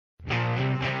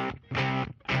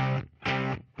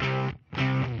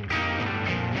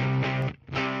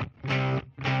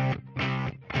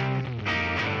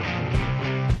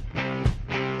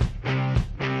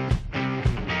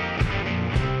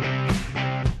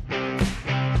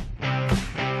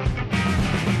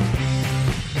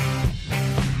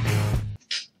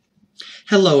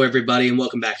Hello everybody and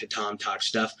welcome back to Thom Talk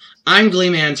Stuff. I'm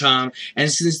Gleeman Thom,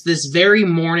 and since this very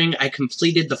morning I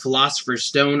completed the Philosopher's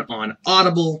Stone on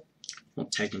Audible, well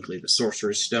technically the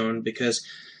Sorcerer's Stone because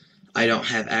I don't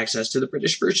have access to the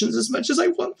British versions as much as I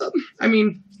want them. I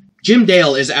mean, Jim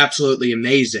Dale is absolutely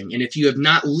amazing, and if you have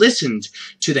not listened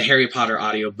to the Harry Potter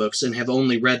audiobooks and have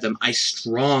only read them, I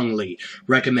strongly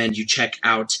recommend you check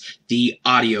out the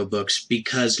audiobooks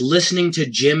because listening to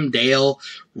Jim Dale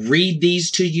read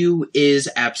these to you is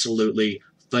absolutely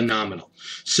phenomenal.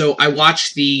 So I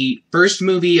watched the first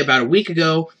movie about a week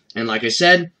ago, and like I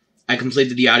said, I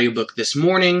completed the audiobook this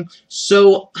morning,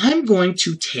 so I'm going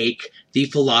to take the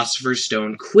Philosopher's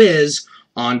Stone quiz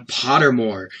on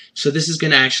Pottermore. So this is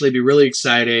going to actually be really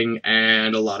exciting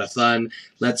and a lot of fun.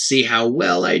 Let's see how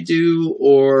well I do,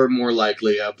 or more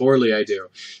likely how poorly I do.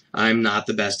 I'm not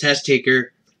the best test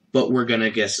taker, but I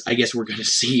guess we're gonna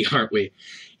see, aren't we?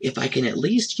 If I can at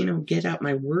least, get out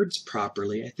my words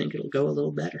properly, I think it'll go a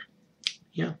little better.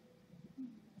 Yeah.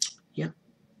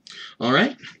 All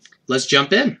right, let's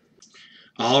jump in.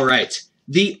 All right,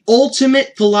 the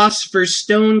Ultimate Philosopher's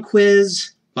Stone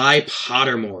quiz by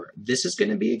Pottermore. This is going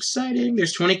to be exciting.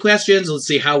 There's 20 questions. Let's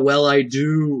see how well I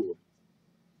do.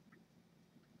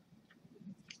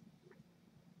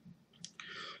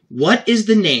 What is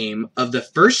the name of the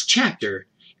first chapter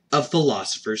of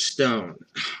Philosopher's Stone?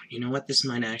 You know what? This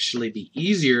might actually be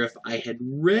easier if I had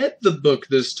read the book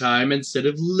this time instead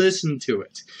of listened to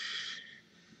it.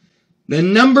 The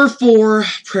number 4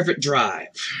 Privet Drive.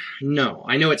 No,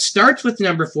 I know it starts with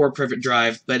number 4 Privet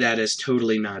Drive, but that is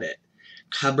totally not it.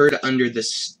 Cupboard under the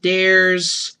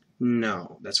stairs.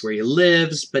 No, that's where he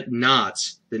lives, but not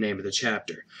the name of the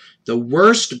chapter. The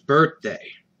Worst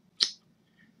Birthday.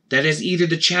 That is either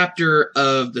the chapter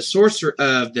of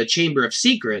the Chamber of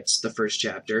Secrets, the first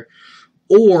chapter,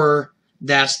 or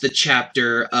that's the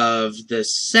chapter of the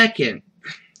second.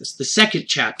 That's the second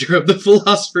chapter of the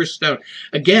Philosopher's Stone.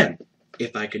 Again,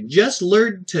 if I could just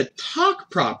learn to talk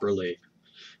properly.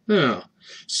 Oh.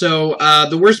 So,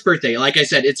 The Worst Birthday, like I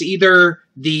said, it's either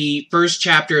the first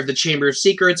chapter of the Chamber of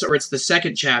Secrets or it's the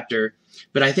second chapter,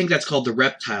 but I think that's called the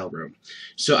Reptile Room.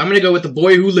 So I'm going to go with The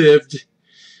Boy Who Lived,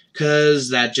 because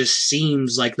that just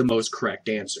seems like the most correct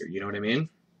answer, you know what I mean?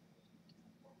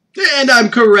 And I'm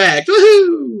correct!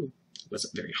 Woohoo! It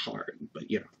wasn't very hard, but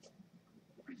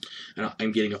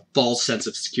I'm getting a false sense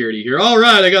of security here.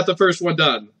 Alright, I got the first one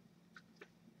done.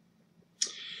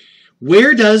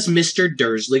 Where does Mr.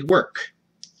 Dursley work?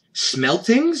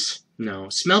 Smeltings? No,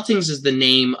 Smeltings is the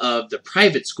name of the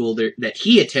private school that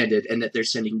he attended and that they're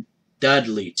sending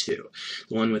Dudley to.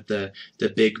 The one with the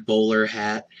big bowler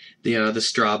hat, the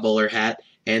straw bowler hat,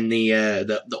 and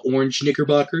the orange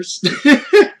knickerbockers.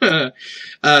 So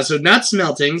not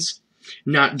Smeltings,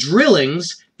 not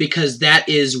Drillings, because that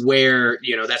is where,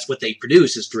 that's what they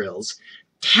produce is drills.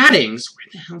 Tattings? Where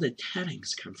the hell did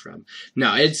Tattings come from?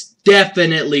 No, it's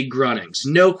definitely Grunnings.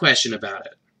 No question about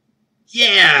it.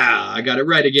 Yeah! I got it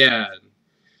right again.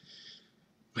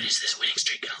 When is this winning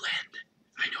streak gonna end?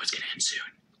 I know it's gonna end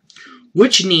soon.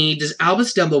 Which need does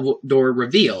Albus Dumbledore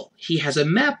reveal? He has a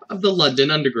map of the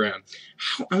London Underground.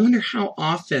 I wonder how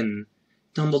often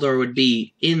Dumbledore would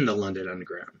be in the London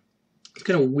Underground. It's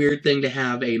kind of a weird thing to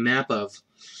have a map of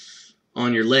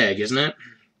on your leg, isn't it?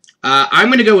 I'm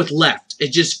going to go with left.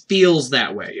 It just feels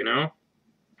that way,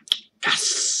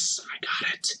 Yes! I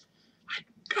got it. I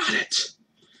got it.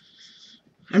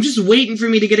 I'm just waiting for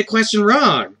me to get a question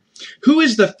wrong. Who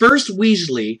is the first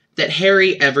Weasley that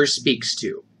Harry ever speaks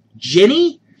to?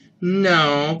 Ginny?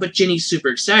 No, but Ginny's super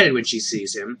excited when she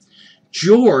sees him.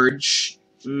 George?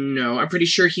 No, I'm pretty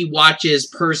sure he watches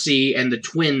Percy and the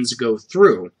twins go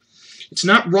through. It's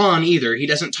not Ron either. He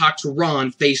doesn't talk to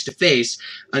Ron face-to-face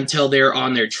until they're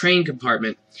on their train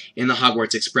compartment in the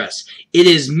Hogwarts Express. It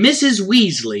is Mrs.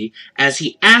 Weasley as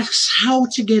he asks how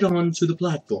to get onto the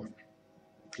platform.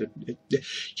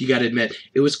 You gotta admit,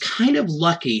 it was kind of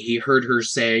lucky he heard her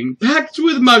saying, "Packed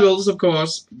with muggles, of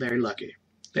course." Very lucky.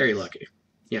 Very lucky.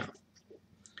 Yeah.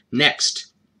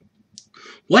 Next.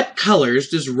 What colors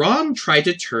does Ron try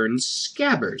to turn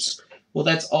Scabbers? Well,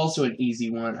 that's also an easy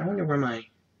one. I wonder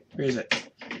where is it?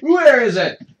 Where is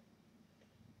it?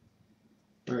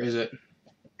 Where is it?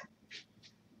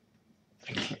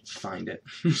 I can't find it.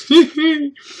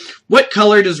 What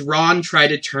color does Ron try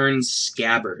to turn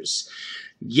Scabbers?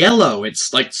 Yellow.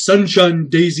 It's like sunshine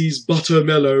daisies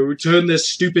buttermellow. Turn this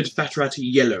stupid fat rat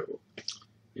yellow.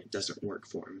 It doesn't work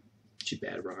for him. Too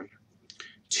bad, Ron.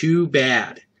 Too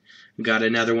bad. Got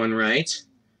another one right.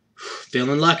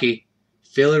 Feeling lucky.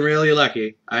 Feeling really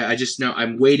lucky. I just know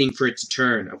I'm waiting for it to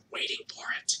turn. I'm waiting for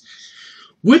it.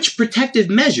 Which protective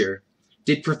measure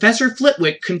did Professor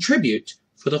Flitwick contribute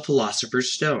for the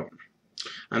Philosopher's Stone?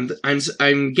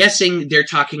 I'm guessing they're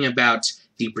talking about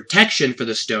the protection for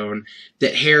the stone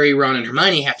that Harry, Ron, and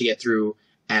Hermione have to get through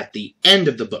at the end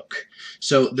of the book.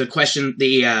 So the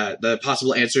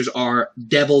possible answers are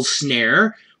Devil's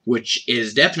Snare, which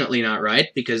is definitely not right,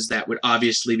 because that would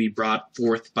obviously be brought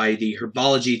forth by the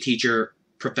herbology teacher,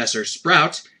 Professor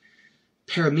Sprout.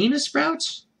 Paramina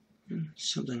Sprout?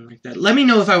 Something like that. Let me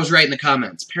know if I was right in the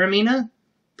comments. Paramina?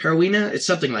 Parawina? It's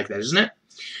something like that, isn't it?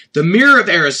 The Mirror of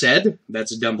Erised,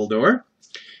 that's Dumbledore.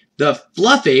 The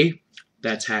Fluffy,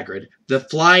 that's Hagrid. The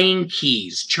Flying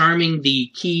Keys, charming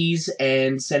the keys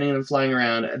and sending them flying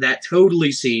around. That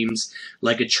totally seems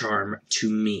like a charm to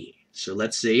me. So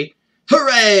let's see.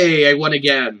 Hooray! I won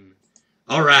again.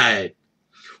 All right.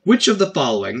 Which of the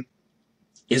following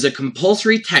is a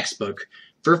compulsory textbook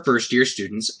for first-year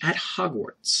students at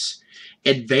Hogwarts?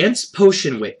 Advanced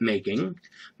Potion Making,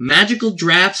 Magical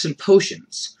Drafts and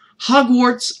Potions,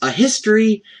 Hogwarts, A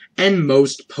History, and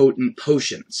Most Potent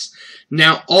Potions.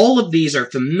 Now, all of these are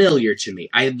familiar to me.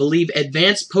 I believe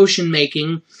Advanced Potion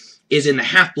Making is in the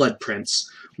Half-Blood Prince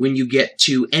when you get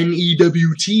to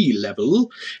NEWT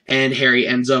level, and Harry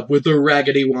ends up with a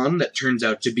raggedy one that turns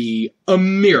out to be a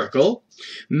miracle.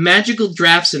 Magical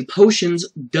Drafts and Potions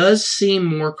does seem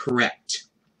more correct.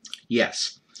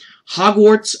 Yes.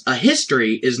 Hogwarts, A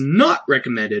History is not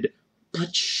recommended,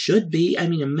 but should be. I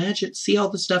mean, imagine, see all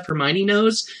the stuff Hermione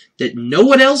knows that no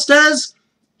one else does?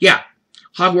 Yeah,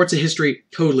 Hogwarts, A History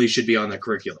totally should be on that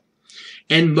curriculum.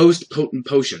 And Most Potent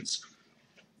Potions.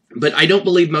 But I don't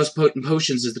believe Most Potent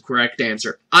Potions is the correct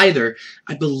answer either.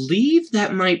 I believe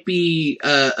that might be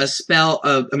a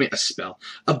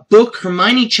book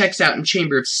Hermione checks out in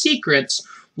Chamber of Secrets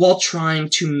while trying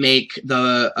to make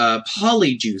the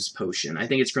Polyjuice potion. I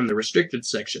think it's from the restricted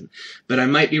section, but I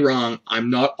might be wrong. I'm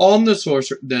not on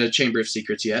the Chamber of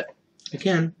Secrets yet.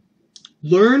 Again,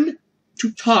 learn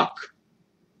to talk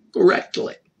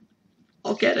correctly.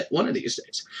 I'll get it one of these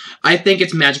days. I think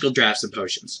it's Magical Drafts and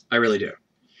Potions. I really do.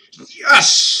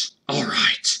 Yes! All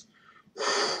right.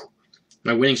 Whew.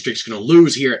 My winning streak's going to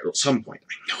lose here at some point.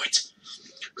 I know it.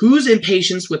 Whose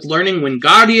impatience with learning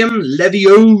Wingardium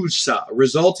Leviosa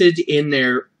resulted in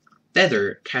their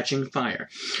feather catching fire?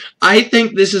 I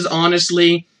think this is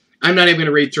honestly, I'm not even going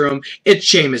to read through them, it's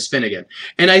Seamus Finnegan.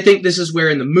 And I think this is where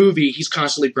in the movie he's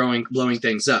constantly blowing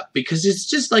things up, because it's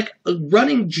just like a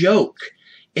running joke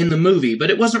in the movie, but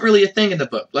it wasn't really a thing in the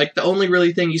book. Like, the only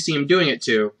really thing you see him doing it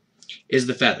to is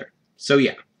the feather. So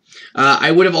yeah.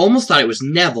 I would have almost thought it was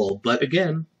Neville, but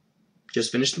again,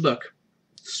 just finished the book.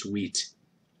 Sweet.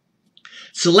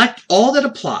 Select all that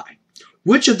apply.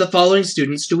 Which of the following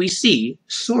students do we see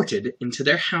sorted into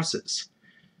their houses?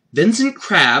 Vincent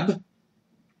Crabbe.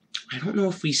 I don't know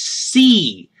if we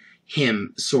see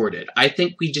him sorted. I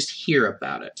think we just hear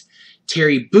about it.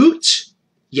 Terry Boot.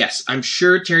 Yes, I'm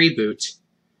sure Terry Boot.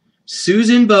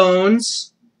 Susan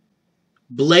Bones.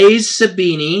 Blaise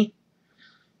Sabini.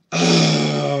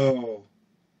 Oh.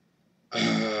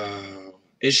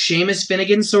 Is Seamus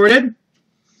Finnegan sorted?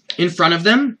 In front of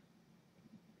them?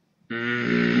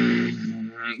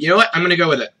 You know what? I'm going to go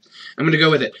with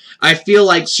it. I feel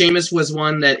like Seamus was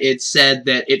one that it said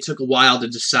that it took a while to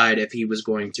decide if he was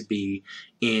going to be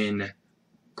in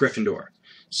Gryffindor.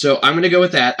 So I'm going to go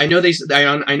with that. I know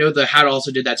the Hat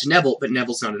also did that to Neville, but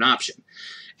Neville's not an option.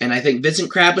 And I think Vincent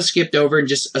Crabbe was skipped over and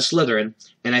just a Slytherin.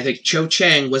 And I think Cho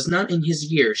Chang was not in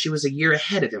his year. She was a year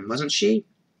ahead of him, wasn't she?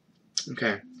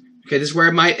 Okay. Okay, this is where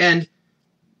it might end.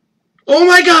 Oh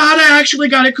my god, I actually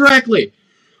got it correctly!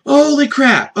 Holy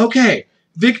crap! Okay.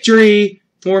 Victory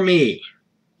for me.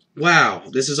 Wow,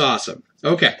 this is awesome.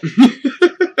 Okay.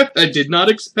 I did not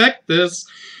expect this.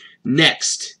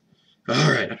 Next.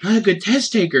 Alright, I'm not a good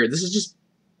test taker. This is just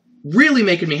really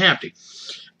making me happy.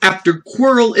 After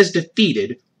Quirrell is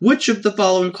defeated, which of the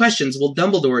following questions will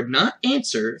Dumbledore not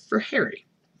answer for Harry?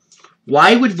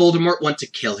 Why would Voldemort want to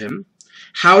kill him?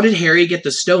 How did Harry get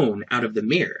the stone out of the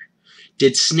mirror?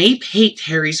 Did Snape hate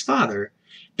Harry's father?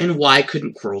 And why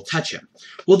couldn't Quirrell touch him?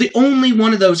 Well, the only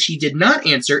one of those he did not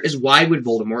answer is why would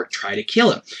Voldemort try to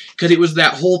kill him? Because it was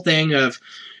that whole thing of,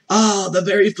 the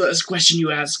very first question you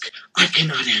ask, I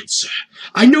cannot answer.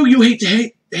 I know you hate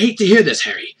to hear this,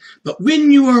 Harry, but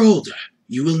when you are older,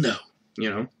 you will know, you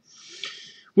know?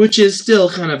 Which is still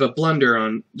kind of a blunder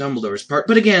on Dumbledore's part.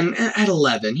 But again, at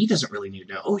 11, he doesn't really need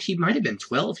to know. Oh, he might have been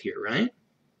 12 here, right?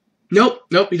 Nope,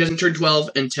 he doesn't turn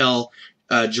 12 until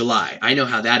July. I know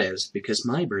how that is, because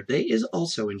my birthday is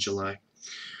also in July.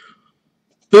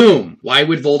 Boom! Why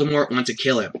would Voldemort want to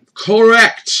kill him?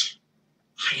 Correct!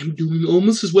 I am doing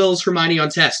almost as well as Hermione on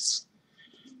tests.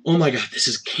 Oh my god,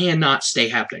 this cannot stay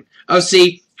happening. Oh,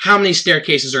 see, How many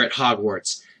staircases are at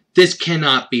Hogwarts? This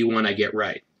cannot be one I get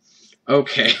right.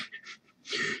 Okay.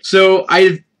 So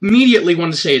I immediately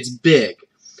want to say it's big,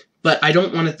 but I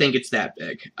don't want to think it's that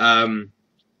big.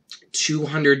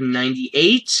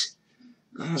 298?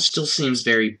 Oh, still seems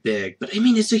very big. But, I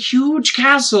mean, it's a huge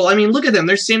castle. I mean, look at them.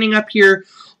 They're standing up here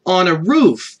on a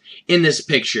roof in this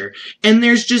picture. And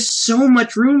there's just so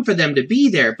much room for them to be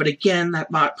there. But, again, that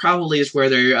probably is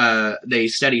where they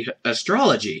study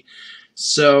astrology.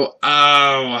 So,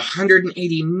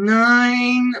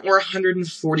 189 or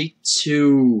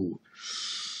 142?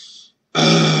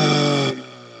 I'm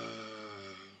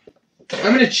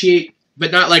going to cheat,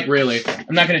 but not like really.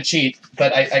 I'm not going to cheat,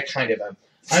 but I kind of am.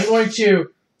 I'm going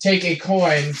to take a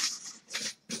coin,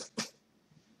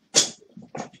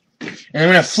 and I'm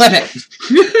going to flip it.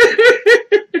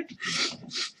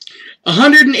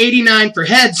 189 for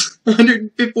heads,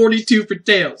 142 for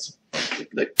tails.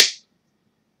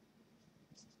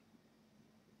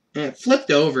 And it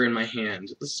flipped over in my hand.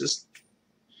 Let's just...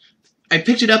 I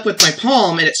picked it up with my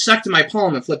palm, and it stuck to my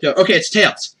palm and flipped over. Okay, it's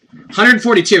tails.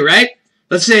 142, right?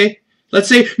 Let's say,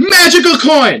 magical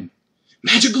coin!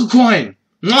 Magical coin!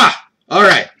 Mwah!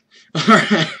 Alright.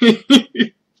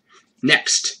 Alright.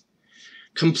 Next.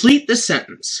 Complete the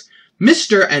sentence.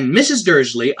 Mr. and Mrs.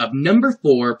 Dursley of number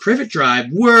 4 Privet Drive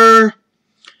were...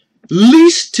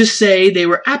 Least to say they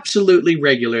were absolutely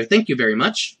regular. Thank you very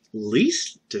much.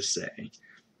 Least to say.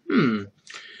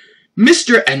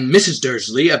 Mr. and Mrs.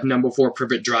 Dursley of number 4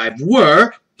 Privet Drive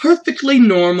were perfectly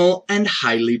normal and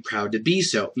highly proud to be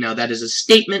so. Now, that is a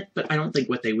statement, but I don't think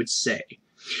what they would say.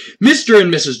 Mr.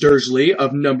 and Mrs. Dursley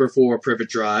of number 4 Privet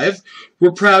Drive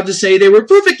were proud to say they were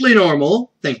perfectly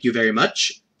normal. Thank you very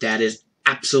much. That is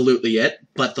absolutely it,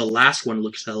 but the last one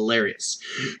looks hilarious.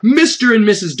 Mr. and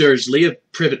Mrs. Dursley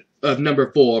of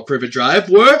number 4 Privet Drive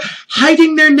were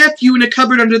hiding their nephew in a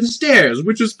cupboard under the stairs,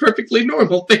 which was perfectly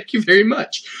normal. Thank you very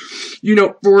much. You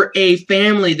know, for a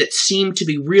family that seemed to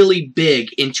be really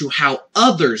big into how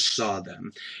others saw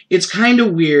them, it's kind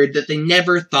of weird that they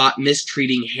never thought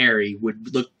mistreating Harry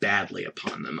would look badly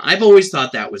upon them. I've always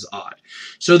thought that was odd.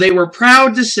 So they were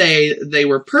proud to say they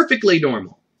were perfectly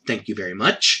normal. Thank you very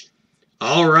much.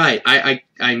 All right, I'm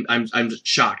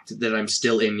shocked that I'm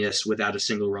still in this without a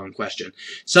single wrong question.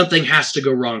 Something has to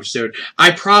go wrong soon.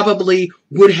 I probably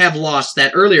would have lost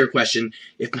that earlier question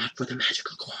if not for the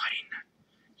magical coin.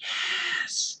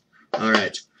 Yes. All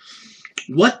right.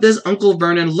 What does Uncle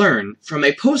Vernon learn from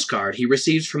a postcard he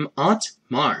receives from Aunt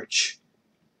March?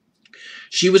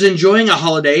 She was enjoying a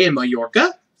holiday in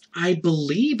Mallorca. I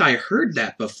believe I heard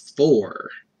that before.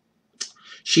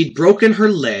 She'd broken her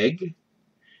leg.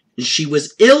 She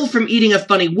was ill from eating a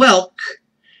funny whelk,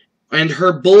 and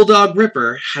her bulldog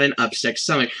Ripper had an upset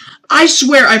stomach. I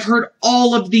swear I've heard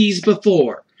all of these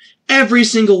before. Every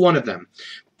single one of them.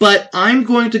 But I'm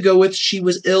going to go with she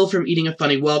was ill from eating a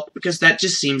funny whelk because that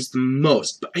just seems the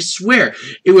most. But I swear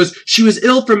it was she was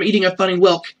ill from eating a funny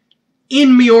whelk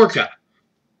in Majorca.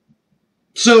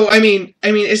 So, I mean,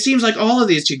 it seems like all of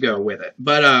these should go with it.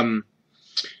 But,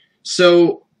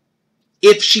 so...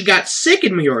 if she got sick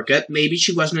in Majorca, maybe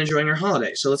she wasn't enjoying her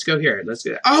holiday. So let's go here. Let's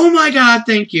go. Oh my God,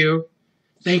 thank you.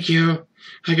 Thank you.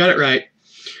 I got it right.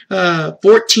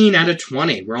 14 out of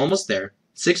 20. We're almost there.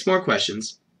 6 more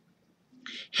questions.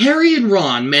 Harry and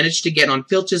Ron managed to get on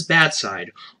Filch's bad side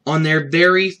on their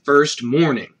very first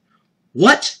morning.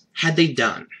 What had they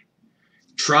done?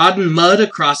 Trodden mud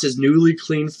across his newly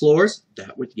cleaned floors?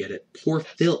 That would get it. Poor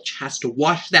Filch has to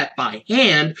wash that by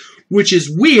hand, which is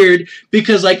weird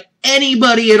because, like,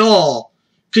 anybody at all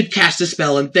could cast a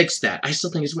spell and fix that. I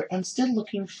still think it's weird. I'm still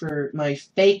looking for my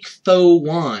fake faux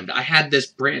wand. I had this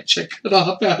branch I cut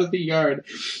off out of the yard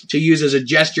to use as a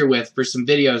gesture with for some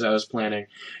videos I was planning,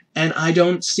 and I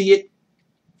don't see it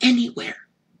anywhere.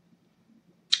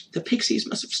 The pixies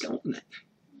must have stolen it.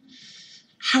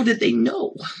 How did they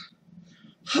know?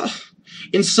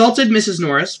 Insulted Mrs.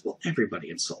 Norris. Well, everybody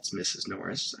insults Mrs.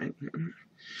 Norris.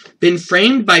 Been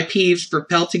framed by Peeves for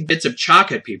pelting bits of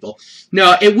chalk at people.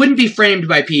 No, it wouldn't be framed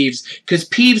by Peeves, because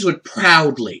Peeves would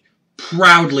proudly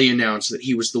announce that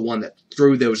he was the one that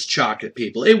threw those chalk at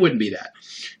people. It wouldn't be that.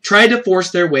 Tried to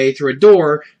force their way through a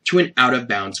door to an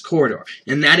out-of-bounds corridor.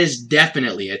 And that is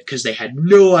definitely it, because they had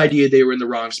no idea they were in the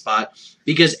wrong spot,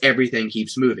 because everything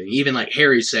keeps moving. Even like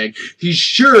Harry's saying, he's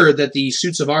sure that the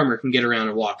suits of armor can get around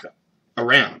and walk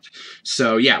around.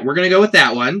 So, yeah, we're going to go with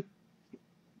that one.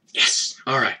 Yes.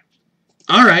 All right.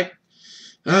 All right.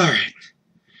 All right.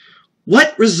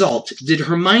 What result did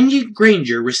Hermione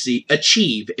Granger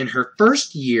achieve in her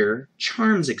first year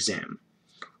charms exam?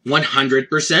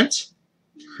 100%?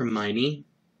 Hermione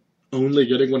only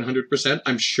getting 100%?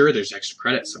 I'm sure there's extra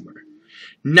credit somewhere.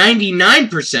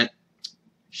 99%,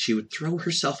 she would throw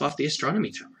herself off the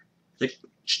astronomy tower. Like,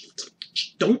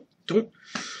 don't.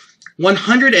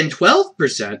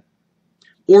 112%,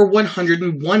 or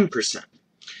 101%.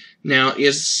 Now,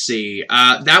 let's see.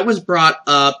 That was brought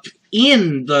up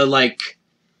in the,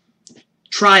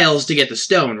 trials to get the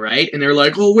stone, right? And they're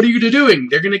like, oh, what are you doing?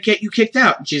 They're going to get you kicked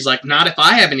out. And she's like, not if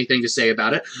I have anything to say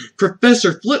about it.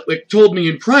 Professor Flitwick told me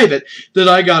in private that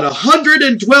I got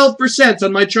 112%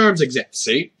 on my charms exam.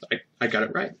 See? I got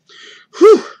it right.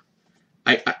 Whew.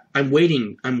 I'm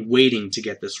waiting to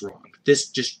get this wrong.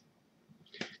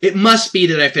 It must be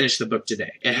that I finished the book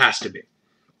today. It has to be.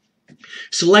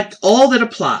 Select all that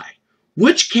apply.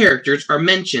 Which characters are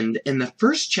mentioned in the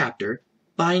first chapter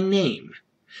by name?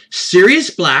 Sirius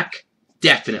Black,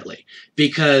 definitely,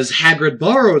 because Hagrid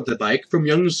borrowed the bike from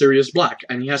young Sirius Black,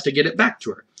 and he has to get it back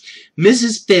to her.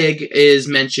 Mrs. Fig is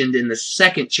mentioned in the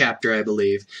second chapter, I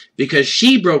believe, because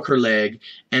she broke her leg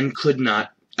and could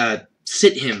not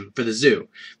sit him for the zoo.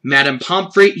 Madame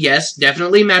Pomfrey, yes,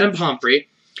 definitely Madame Pomfrey,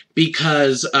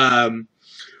 because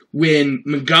when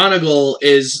McGonagall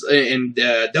and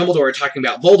Dumbledore are talking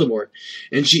about Voldemort,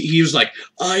 and he was like,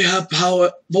 I have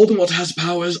power, Voldemort has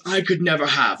powers I could never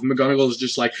have. And McGonagall is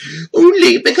just like,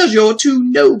 only because you're too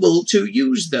noble to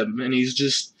use them. And he's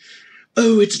just,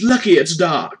 oh, it's lucky it's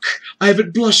dark. I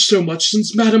haven't blushed so much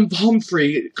since Madame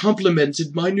Pomfrey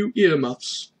complimented my new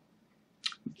earmuffs.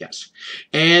 Yes.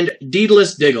 And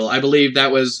Daedalus Diggle, I believe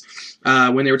that was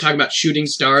when they were talking about shooting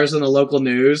stars on the local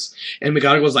news, and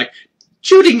McGonagall was like,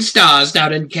 shooting stars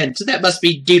down in Kent, that must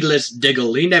be Daedalus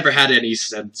Diggle. He never had any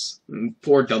sense. And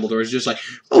poor Dumbledore is just like,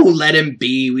 oh, let him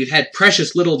be. We've had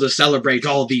precious little to celebrate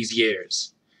all these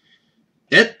years.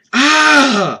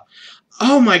 Oh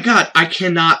my god, I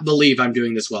cannot believe I'm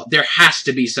doing this well. There has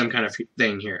to be some kind of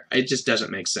thing here. It just doesn't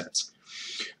make sense.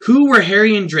 Who were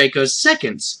Harry and Draco's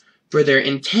seconds for their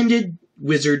intended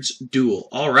wizard's duel?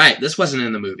 Alright, this wasn't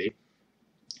in the movie.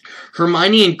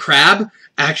 Hermione and Crabbe.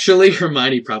 Actually,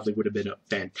 Hermione probably would have been a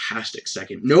fantastic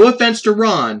second. No offense to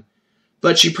Ron,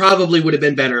 but she probably would have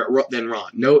been better than Ron.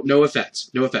 No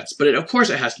offense. No offense. But of course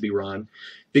it has to be Ron,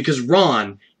 because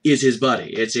Ron is his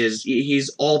buddy. He's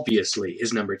obviously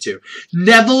his number 2.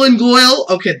 Neville and Goyle?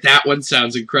 Okay, that one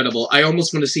sounds incredible. I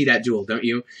almost want to see that duel, don't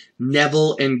you?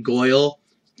 Neville and Goyle?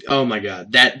 Oh my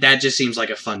god, that just seems like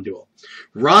a fun duel.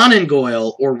 Ron and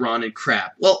Goyle, or Ron and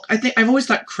Crabbe? Well, I've always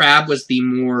thought Crabbe was the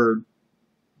more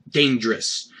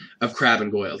dangerous of Crabbe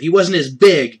and Goyle. He wasn't as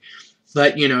big,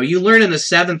 but, you learn in the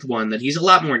 7th one that he's a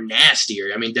lot more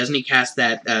nastier. I mean, doesn't he cast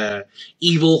that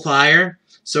evil fire?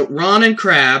 So, Ron and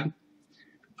Crabbe.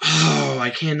 Oh,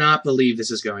 I cannot believe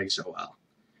this is going so well.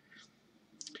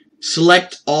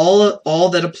 Select all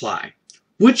that apply.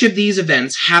 Which of these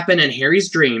events happen in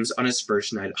Harry's dreams on his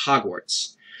first night at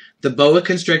Hogwarts? The boa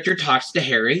constrictor talks to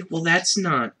Harry. Well, that's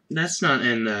not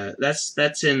in the,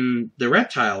 that's in the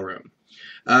reptile room.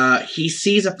 He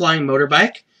sees a flying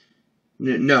motorbike.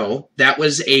 No, that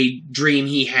was a dream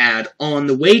he had on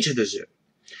the way to the zoo.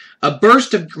 A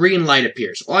burst of green light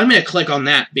appears. Well, I'm going to click on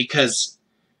that because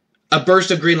a burst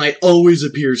of green light always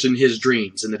appears in his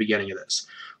dreams in the beginning of this.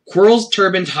 Quirrell's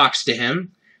turban talks to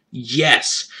him.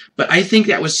 Yes, but I think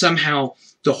that was somehow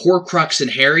the Horcrux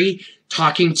and Harry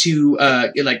talking to,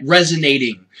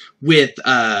 resonating with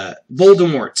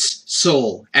Voldemort's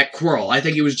soul at Quirrell. I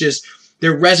think it was just,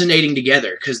 they're resonating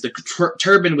together, because the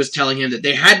turban was telling him that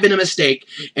there had been a mistake,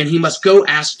 and he must go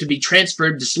ask to be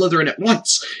transferred to Slytherin at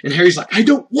once. And Harry's like, I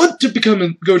don't want to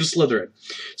go to Slytherin.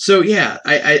 So, yeah,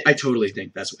 I totally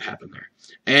think that's what happened there.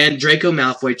 And Draco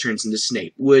Malfoy turns into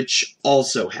Snape, which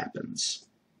also happens.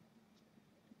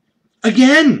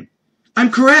 Again! I'm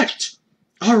correct!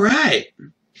 Alright.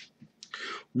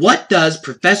 What does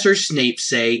Professor Snape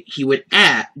say he would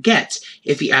get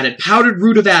if he added powdered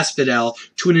root of asphodel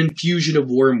to an infusion of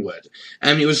wormwood?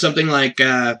 I mean, it was something like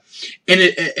a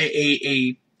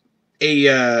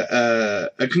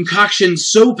concoction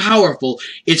so powerful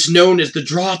it's known as the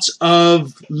draughts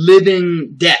of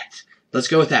living death. Let's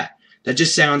go with that. That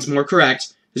just sounds more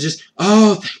correct. It's just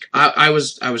I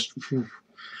was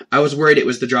worried it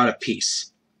was the draught of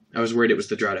peace. I was worried it was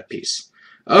the draught of peace.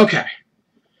 Okay.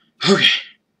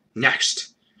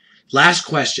 Next. Last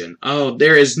question. Oh,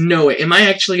 there is no way. Am I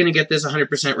actually going to get this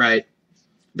 100% right?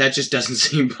 That just doesn't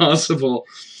seem possible.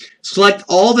 Select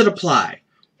all that apply.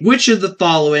 Which of the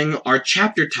following are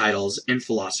chapter titles in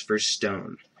Philosopher's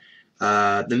Stone?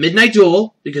 The Midnight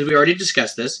Duel, because we already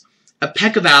discussed this. A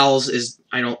Peck of Owls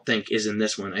I don't think is in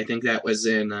this one. I think that was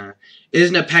in,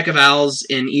 isn't a Peck of Owls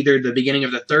in either the beginning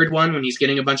of the 3rd one when he's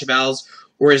getting a bunch of owls,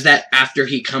 or is that after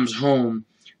he comes home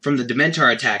from the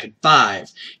Dementor attack at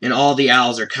 5, and all the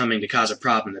owls are coming to cause a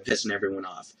problem and pissing everyone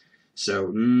off.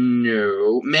 So,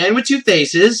 no. Man with Two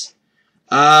Faces.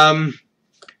 Damn.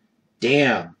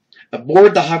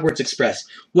 Aboard the Hogwarts Express.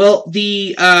 Well,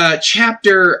 the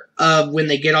chapter of when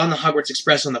they get on the Hogwarts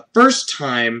Express on the first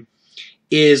time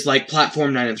is like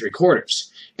platform 9 3/4,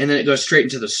 and then it goes straight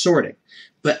into the sorting.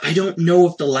 But I don't know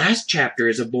if the last chapter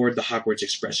is aboard the Hogwarts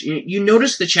Express. You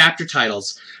notice the chapter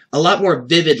titles a lot more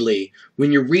vividly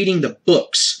when you're reading the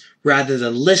books rather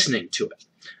than listening to it.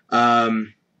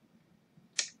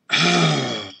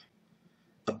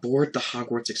 Aboard the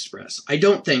Hogwarts Express. I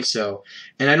don't think so.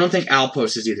 And I don't think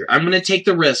Outpost is either. I'm going to take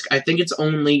the risk. I think it's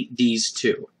only these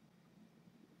two.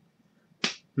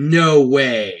 No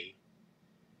way.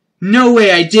 No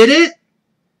way I did it?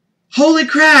 Holy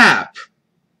crap!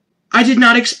 I did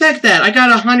not expect that. I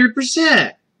got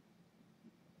 100%.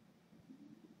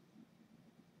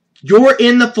 You're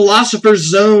in the Philosopher's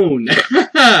Zone.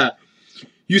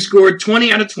 You scored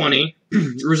 20 out of 20.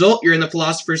 Result, you're in the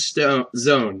Philosopher's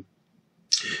Zone.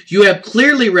 You have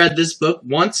clearly read this book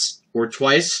once, or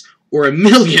twice, or a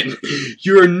million.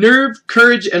 Your nerve,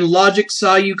 courage, and logic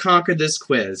saw you conquer this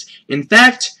quiz. In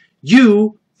fact,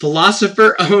 you,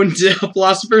 Philosophers owned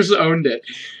it.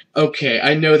 Okay,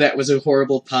 I know that was a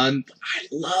horrible pun. I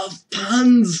love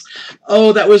puns.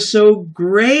 Oh, that was so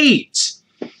great.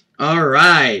 All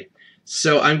right.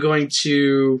 So I'm going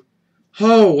to...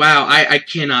 Oh, wow. I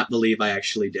cannot believe I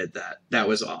actually did that. That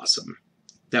was awesome.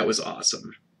 That was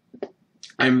awesome.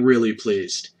 I'm really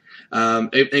pleased. I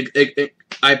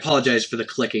apologize for the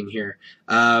clicking here.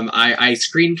 I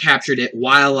screen captured it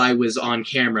while I was on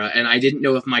camera, and I didn't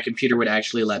know if my computer would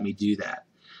actually let me do that.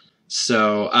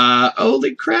 So,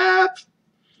 holy crap!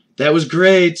 That was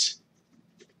great.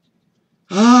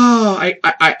 Oh,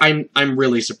 I'm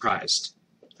really surprised.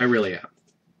 I really am.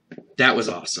 That was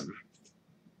awesome.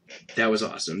 That was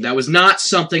awesome. That was not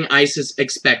something I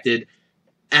expected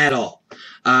at all.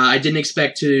 I didn't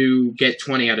expect to get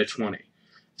 20 out of 20.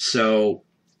 So,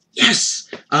 yes!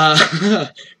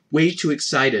 Way too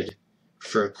excited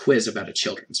for a quiz about a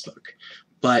children's book.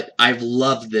 But I've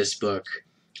loved this book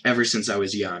ever since I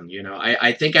was young, you know.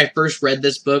 I think I first read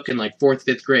this book in like 4th,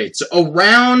 5th grade. So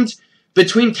around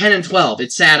between 10 and 12.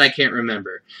 It's sad I can't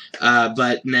remember.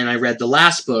 But then I read the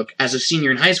last book as a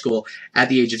senior in high school at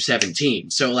the age of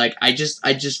 17. So like I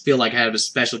just feel like I have a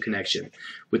special connection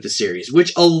with the series,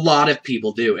 which a lot of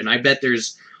people do. And I bet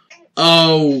there's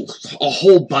a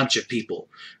whole bunch of people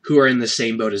who are in the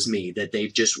same boat as me, that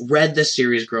they've just read the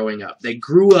series growing up. They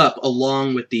grew up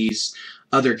along with these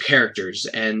other characters,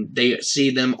 and they see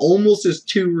them almost as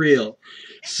too real.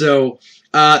 So,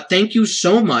 thank you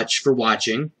so much for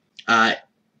watching.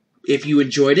 If you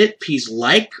enjoyed it, please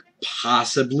like,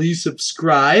 possibly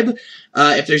subscribe.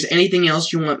 If there's anything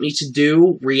else you want me to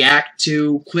do, react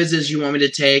to, quizzes you want me to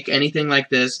take, anything like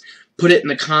this, put it in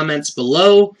the comments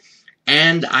below.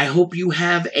 And I hope you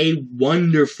have a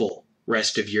wonderful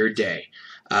rest of your day.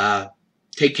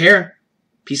 Take care.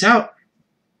 Peace out.